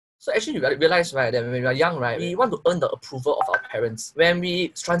So actually we realize, right, that when we are young, right, we want to earn the approval of our parents. When we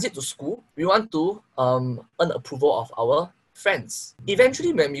transit to school, we want to earn the approval of our friends.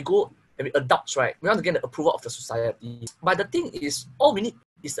 Eventually, when we adults, right, we want to get the approval of the society. But the thing is, all we need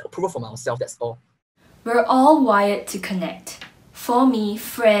is the approval from ourselves, that's all. We're all wired to connect. For me,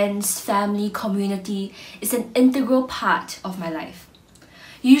 friends, family, community is an integral part of my life.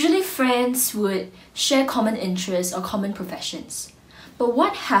 Usually friends would share common interests or common professions. But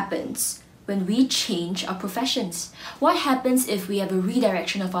what happens when we change our professions? What happens if we have a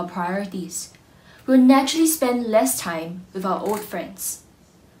redirection of our priorities? We'll naturally spend less time with our old friends.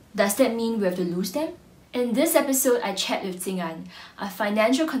 Does that mean we have to lose them? In this episode, I chat with Jing An, a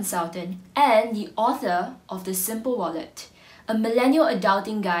financial consultant and the author of The Simple Wallet, a millennial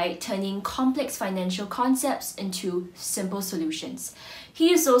adulting guide turning complex financial concepts into simple solutions.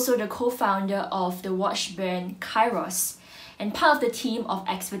 He is also the co-founder of the watch brand Kairos and part of the team of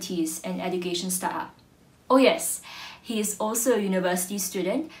expertise and education startup. Oh yes, he is also a university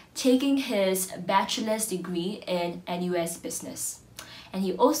student taking his bachelor's degree in NUS Business. And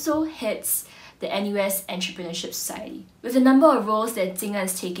he also heads the NUS Entrepreneurship Society. With the number of roles that Jing An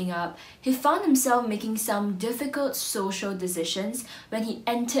is taking up, he found himself making some difficult social decisions when he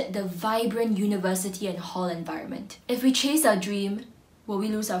entered the vibrant university and hall environment. If we chase our dream, will we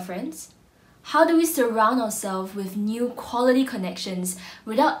lose our friends? How do we surround ourselves with new quality connections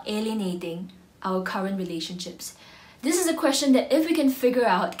without alienating our current relationships? This is a question that, if we can figure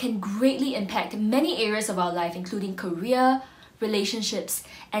out, can greatly impact many areas of our life, including career, relationships,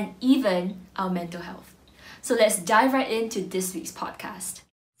 and even our mental health. So let's dive right into this week's podcast.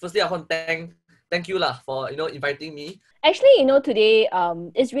 Firstly, I want to thank you for inviting me. Actually, today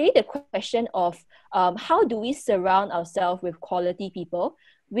is really the question of how do we surround ourselves with quality people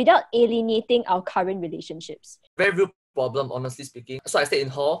without alienating our current relationships? Very real problem, honestly speaking. So I stayed in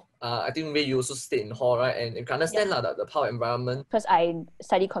hall. I think Ray, you also stayed in hall, right? And you can understand the power environment. Because I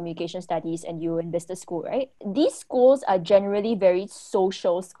study communication studies and you in business school, right? These schools are generally very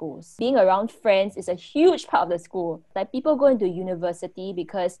social schools. Being around friends is a huge part of the school. Like, people go into university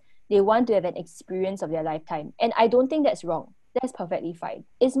because they want to have an experience of their lifetime. And I don't think that's wrong. That's perfectly fine.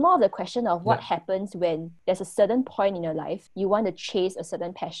 It's more of the question of what happens when there's a certain point in your life, you want to chase a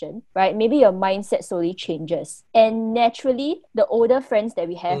certain passion, right? Maybe your mindset slowly changes. And naturally, the older friends that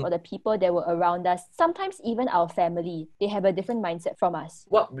we have or the people that were around us, sometimes even our family, they have a different mindset from us.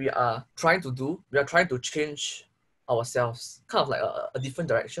 What we are trying to do, we are trying to change ourselves, kind of like a different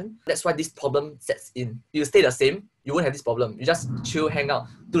direction. That's why this problem sets in. You stay the same, you won't have this problem. You just chill, hang out,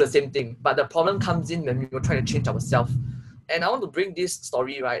 do the same thing. But the problem comes in when we're trying to change ourselves. And I want to bring this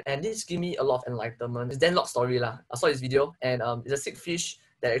story, right? And this give me a lot of enlightenment. It's Dan Locke's story lah. I saw this video, and it's a sick fish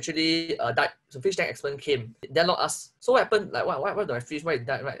that actually died. So fish tank expert came. Dan Locke asked, so what happened? Like, why do I fish? Why it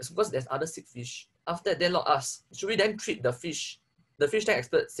died? Right? It's because there's other sick fish. After that, Dan Locke asked, should we then treat the fish? The fish tank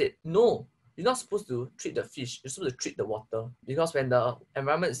expert said, no. You're not supposed to treat the fish. You're supposed to treat the water. Because when the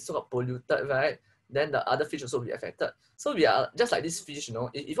environment is sort of polluted, right, then the other fish also will be affected. So we are just like this fish,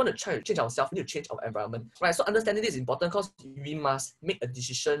 If you want to try to change ourselves, we need to change our environment, right? So understanding this is important because we must make a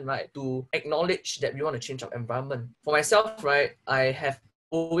decision, right, to acknowledge that we want to change our environment. For myself, right, I have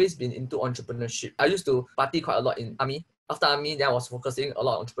always been into entrepreneurship. I used to party quite a lot in army. After army, then I was focusing a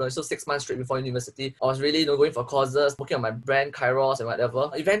lot on entrepreneurship. So 6 months straight before university, I was really going for courses, working on my brand, Kairos and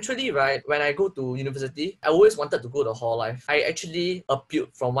whatever. Eventually, right, when I go to university, I always wanted to go to hall life. I actually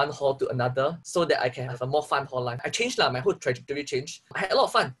appealed from one hall to another so that I can have a more fun hall life. I changed my whole trajectory changed. I had a lot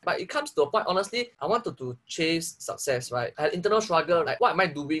of fun, but it comes to a point, honestly, I wanted to chase success, right? I had internal struggle, like, what am I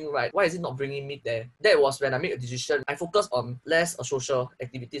doing, right? Why is it not bringing me there? That was when I made a decision. I focused on less social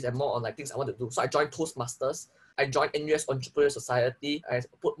activities and more on like things I want to do. So I joined Toastmasters. I joined NUS Entrepreneur Society. I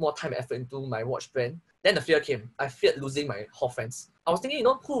put more time and effort into my watch brand. Then the fear came. I feared losing my hall friends. I was thinking,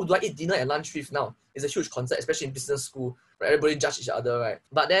 who do I eat dinner and lunch with now? It's a huge concept, especially in business school, where everybody judge each other, right?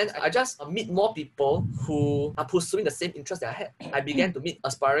 But then I just meet more people who are pursuing the same interest that I had. I began to meet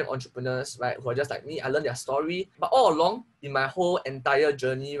aspiring entrepreneurs, right, who are just like me. I learned their story. But all along, in my whole entire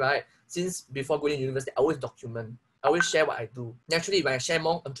journey, right, since before going to university, I always document. I always share what I do. Naturally, when I share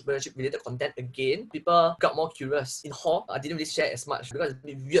more entrepreneurship-related content again, people got more curious. In hall, I didn't really share as much because it's a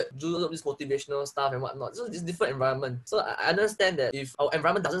bit weird, do all this motivational stuff and whatnot. So it's a different environment. So I understand that if our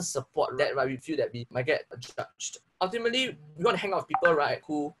environment doesn't support that, right, we feel that we might get judged. Ultimately, we want to hang out with people, right,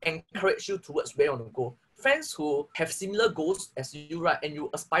 who encourage you towards where you want to go. Friends who have similar goals as you, right, and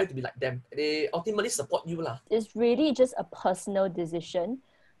you aspire to be like them, they ultimately support you lah. It's really just a personal decision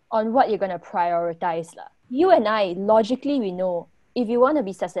on what you're going to prioritize lah. You and I, logically, we know if you want to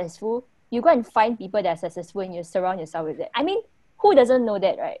be successful, you go and find people that are successful and you surround yourself with it. I mean, Who doesn't know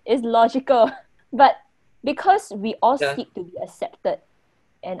that, right? It's logical. But because we all Yeah. seek to be accepted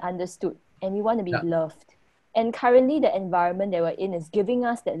and understood, and we want to be Yeah. loved. And currently, the environment that we're in is giving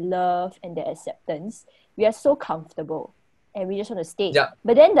us that love and that acceptance. We are so comfortable and we just want to stay. Yeah.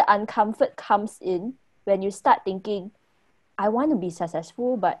 But then the uncomfort comes in when you start thinking, I want to be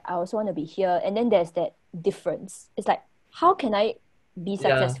successful, but I also want to be here. And then there's that difference. It's like, how can I be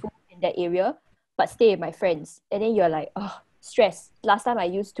successful in that area, but stay with my friends? And then you're like, oh, stress. Last time I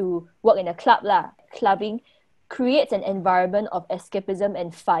used to work in a club lah. Clubbing creates an environment of escapism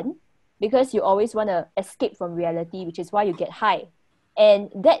and fun because you always want to escape from reality, which is why you get high.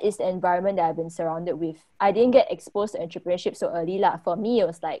 And that is the environment that I've been surrounded with. I didn't get exposed to entrepreneurship so early lah. For me, it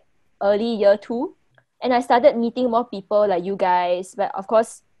was like early year 2. And I started meeting more people like you guys, but of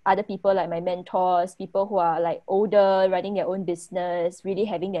course, other people like my mentors, people who are like older, running their own business, really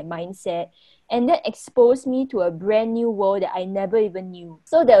having that mindset. And that exposed me to a brand new world that I never even knew.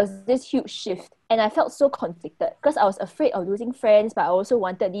 So there was this huge shift. And I felt so conflicted because I was afraid of losing friends, but I also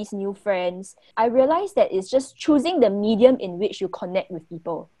wanted these new friends. I realized that it's just choosing the medium in which you connect with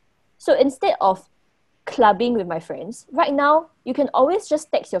people. So instead of clubbing with my friends, right now, you can always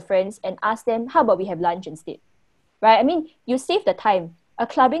just text your friends and ask them, how about we have lunch instead? Right? I mean, you save the time. A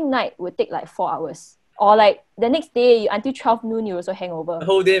clubbing night would take like 4 hours. Or like the next day, until 12 noon, you also hangover. The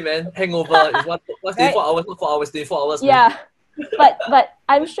whole day, man. Hangover is once 24 hours, not 4 hours, 24 hours. Yeah. Man. But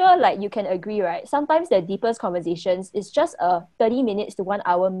I'm sure like you can agree, right? Sometimes the deepest conversations is just a 30 minutes to 1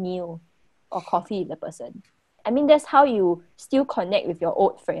 hour meal or coffee with the person. I mean, that's how you still connect with your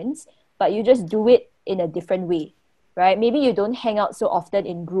old friends, but you just do it in a different way, right? Maybe you don't hang out so often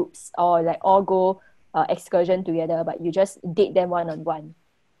in groups or like all go excursion together, but you just date them one-on-one.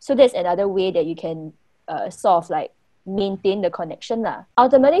 So that's another way that you can sort of like maintain the connection lah.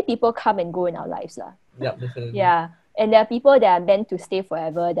 Ultimately, people come and go in our lives lah. Yeah, definitely. Yeah. And there are people that are meant to stay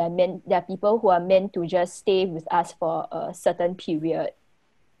forever. There are people who are meant to just stay with us for a certain period.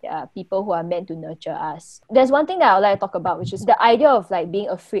 There are people who are meant to nurture us. There's one thing that I would like to talk about, which is the idea of like being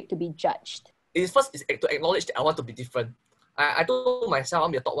afraid to be judged. First is to acknowledge that I want to be different. I told myself I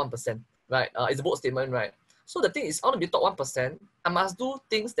want to be a top 1%, right? It's a bold statement, right? So the thing is, I want to be top 1%, I must do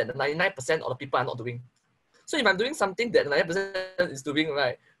things that the 99% of the people are not doing. So if I'm doing something that the 99% is doing,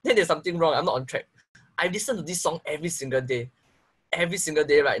 right, then there's something wrong. I'm not on track. I listen to this song every single day,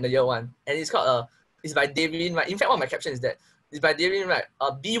 right, in the year 1. And it's called, it's by David, right? In fact, one of my captions is that, it's by David, right?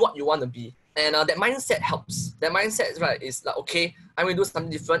 Be what you want to be. And that mindset helps. That mindset, right, is like, okay, I'm going to do something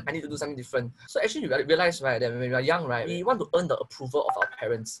different. I need to do something different. So actually, you realize, right, that when we are young, right, we want to earn the approval of our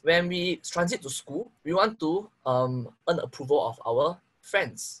parents. When we transit to school, we want to earn the approval of our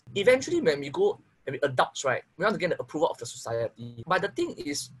friends. Eventually, when we go and we adults, right, we want to get the approval of the society. But the thing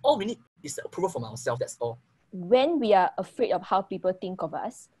is, all we need is the approval from ourselves. That's all. When we are afraid of how people think of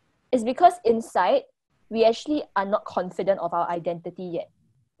us, it's because inside, we actually are not confident of our identity yet.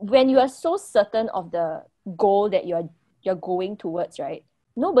 When you are so certain of the goal that you're going towards, right,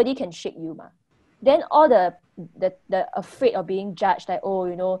 nobody can shake you, ma. Then all the afraid of being judged, like, oh,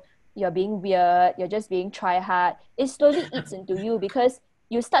 you know, you're being weird, you're just being try hard, it slowly eats into you because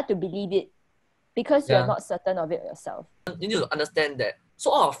you start to believe it because you're not certain of it yourself. You need to understand that. So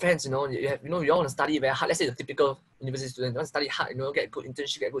all our friends, you all want to study very hard. Let's say the typical university student, you want to study hard, get a good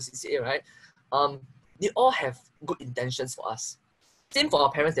internship, get a good CCA, right? They all have good intentions for us. Same for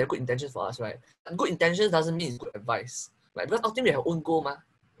our parents, they have good intentions for us, right? Good intentions doesn't mean it's good advice, right? Because ultimately we have our own goal,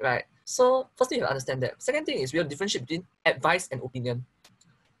 right? So first thing you have to understand that. Second thing is we have a differentiate between advice and opinion.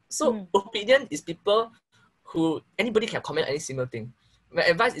 So opinion is people who, anybody can comment any single thing. Where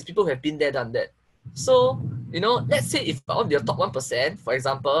advice is people who have been there, done that. So, let's say if I want to be a top 1%, for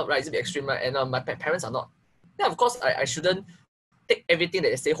example, right, it's a bit extreme, right? And my parents are not. Then of course I shouldn't take everything that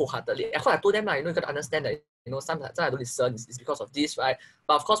they say wholeheartedly. Of course I told them, you got to understand that, sometimes I don't listen, it's because of this, right?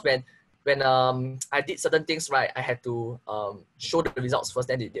 But of course when I did certain things, right, I had to show the results first,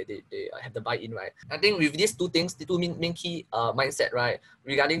 then they have the buy-in, right? I think with these two things, the two main key mindset, right,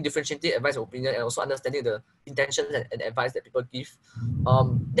 regarding differentiating advice and opinion and also understanding the intentions and advice that people give,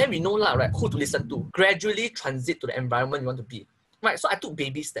 then we know, right, who to listen to. Gradually transit to the environment you want to be. Right, so I took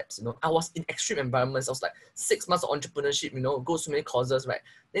baby steps, I was in extreme environments. I was like 6 months of entrepreneurship, go so many courses, right?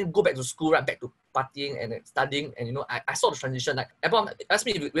 Then go back to school, right, back to partying and studying. And, I saw the transition. Like, everyone asked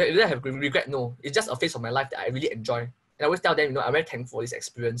me if I have regret. No, it's just a phase of my life that I really enjoy. And I always tell them, I'm very thankful for this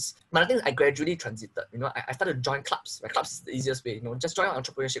experience. But the thing is, I gradually transited. I started to join clubs. Right? Clubs is the easiest way. Just join an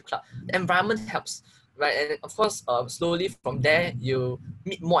entrepreneurship club. The environment helps, right? And of course, slowly from there, you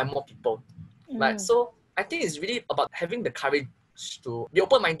meet more and more people, right? So I think it's really about having the courage to be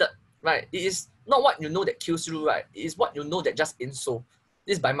open-minded, right? It is not what you know that kills you, right? It is what you know that just ain't so.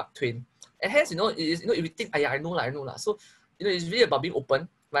 This is by Mark Twain. And hence, it is, if you think, I know lah. So, it's really about being open,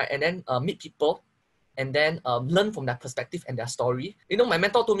 right? And then meet people, and then learn from their perspective and their story. My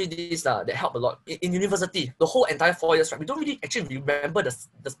mentor told me this that helped a lot. In university, the whole entire 4 years, right, we don't really actually remember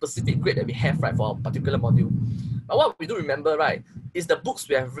the specific grade that we have, right, for a particular module. But what we do remember, right, is the books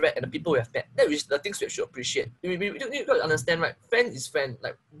we have read and the people we have met. That is the things we should appreciate. We need to understand, right, friend is friend.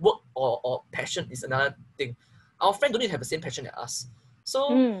 Like work or passion is another thing. Our friend don't need to have the same passion as us.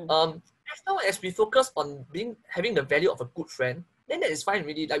 So as long as we focus on having the value of a good friend, then that is fine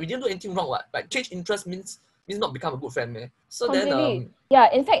really. Like we didn't do anything wrong. Like change interest means not become a good friend, man. So completely. then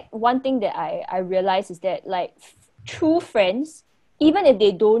yeah, in fact, one thing that I realized is that like true friends, even if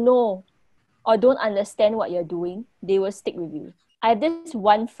they don't know or don't understand what you're doing, they will stick with you. I have this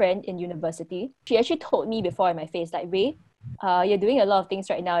one friend in university. She actually told me before in my face, like, Ray, you're doing a lot of things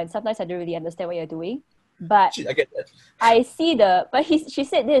right now, and sometimes I don't really understand what you're doing. But I get that. I see she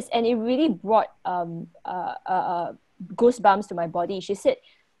said this, and it really brought goosebumps to my body. She said,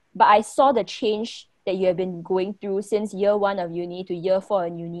 but I saw the change that you have been going through since year 1 of uni to year 4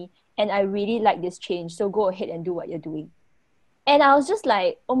 in uni, and I really like this change, so go ahead and do what you're doing. And I was just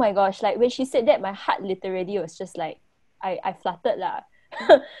like, oh my gosh, like when she said that, my heart literally was just like, I fluttered lah.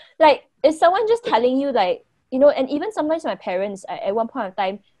 Like, is someone just telling you like, and even sometimes my parents, at one point of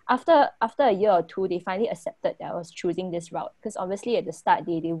time, after a year or two, they finally accepted that I was choosing this route. Because obviously at the start,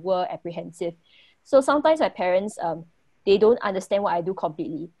 they were apprehensive. So sometimes my parents, they don't understand what I do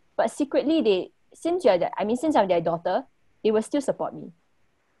completely. But secretly, since I'm their daughter, they will still support me.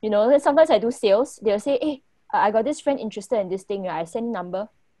 Sometimes I do sales, they'll say, hey, I got this friend interested in this thing, I send number,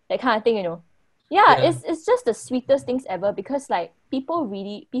 that kind of thing, Yeah, it's just the sweetest things ever, because like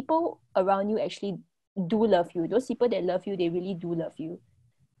people around you actually do love you. Those people that love you, they really do love you.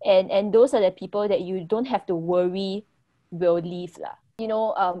 And those are the people that you don't have to worry will leave lah.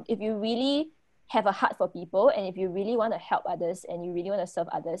 If you really have a heart for people, and if you really want to help others and you really want to serve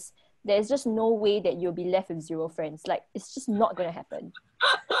others, there's just no way that you'll be left with zero friends. Like, it's just not going to happen.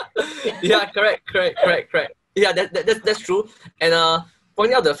 Yeah, correct. Yeah, that's true. And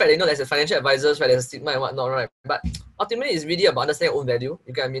pointing out the fact that there's a financial advisors, right, there's a stigma and whatnot, right? But ultimately, it's really about understanding your own value.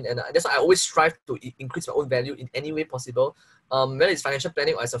 You get what I mean? And that's why I always strive to increase my own value in any way possible. Whether it's financial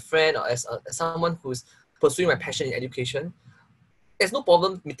planning or as a friend or as someone who's pursuing my passion in education, there's no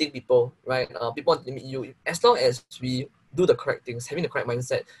problem meeting people, right? People want to meet you as long as we do the correct things, having the correct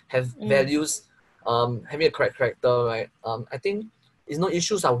mindset, have values, having a correct character, right? I think it's no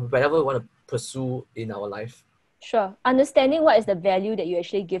issues of whatever we want to pursue in our life. Sure. Understanding what is the value that you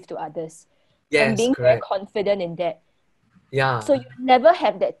actually give to others. Yes, and being correct. very confident in that. Yeah. So you never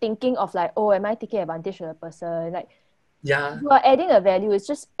have that thinking of like, oh, am I taking advantage of the person? Like, yeah, you are adding a value. It's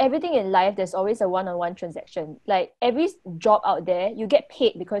just everything in life, there's always a one-on-one transaction. Like every job out there, you get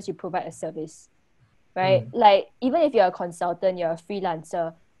paid because you provide a service, right? Like even if you're a consultant, you're a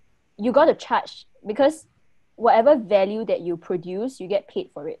freelancer, you got to charge, because whatever value that you produce, you get paid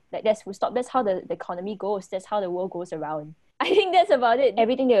for it. Like that's full stop. That's how the economy goes. That's how the world goes around. I think that's about it.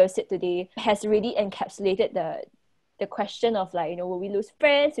 Everything that we've said today has really encapsulated the question of like, will we lose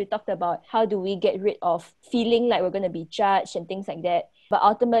friends? We talked about how do we get rid of feeling like we're going to be judged and things like that. But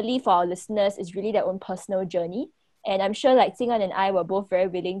ultimately for our listeners, it's really their own personal journey. And I'm sure like Jing An and I were both very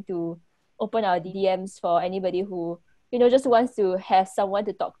willing to open our DMs for anybody who, just wants to have someone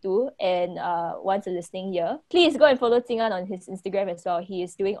to talk to and wants a listening ear. Please go and follow Jing An on his Instagram as well. He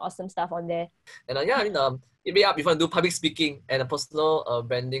is doing awesome stuff on there. And if you want to do public speaking and personal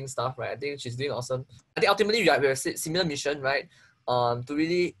branding stuff, right? I think she's doing awesome. I think ultimately we have a similar mission, right? To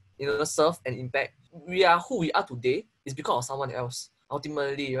really, serve and impact. We are who we are today is because of someone else,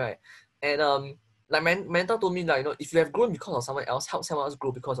 ultimately, right? And like my mentor told me, like, if you have grown because of someone else, help someone else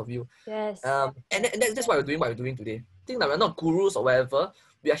grow because of you. Yes. And that's why we're doing what we're doing today. I think that we're not gurus or whatever.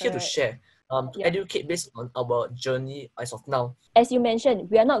 We are here to share, to educate based on our journey as of now. As you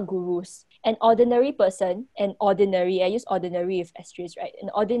mentioned, we are not gurus. An ordinary person, I use ordinary with asterisks, right? An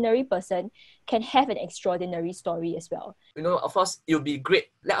ordinary person can have an extraordinary story as well. Of course, it would be great.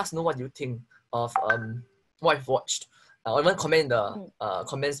 Let us know what you think of what I've watched. Or even comment in the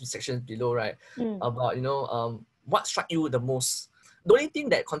comments section below, right? About, what struck you the most. The only thing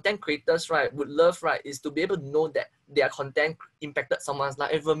that content creators, right, would love, right, is to be able to know that their content impacted someone's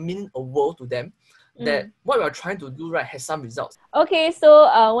life, ever mean a world to them. That what we're trying to do, right, has some results. Okay,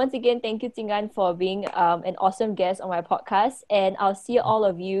 so once again, thank you, Jing An, for being an awesome guest on my podcast. And I'll see all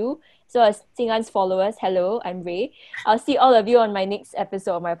of you. So as Jing An's followers, hello, I'm Ray. I'll see all of you on my next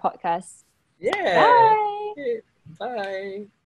episode of my podcast. Yeah. Bye. Bye.